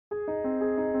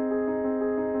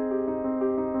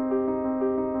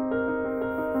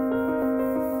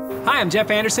Hi, I'm Jeff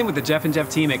Anderson with the Jeff and Jeff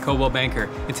team at Coldwell Banker,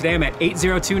 and today I'm at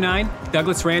 8029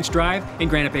 Douglas Ranch Drive in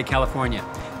Granite Bay, California.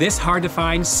 This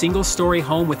hard-to-find single-story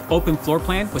home with open floor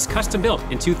plan was custom-built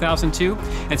in 2002,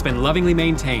 and it's been lovingly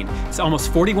maintained. It's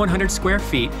almost 4,100 square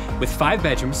feet with 5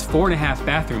 bedrooms, 4.5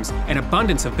 bathrooms, an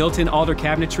abundance of built-in alder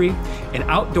cabinetry, an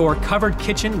outdoor covered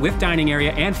kitchen with dining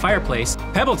area and fireplace,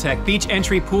 PebbleTech beach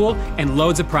entry pool, and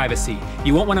loads of privacy.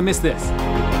 You won't want to miss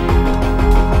this.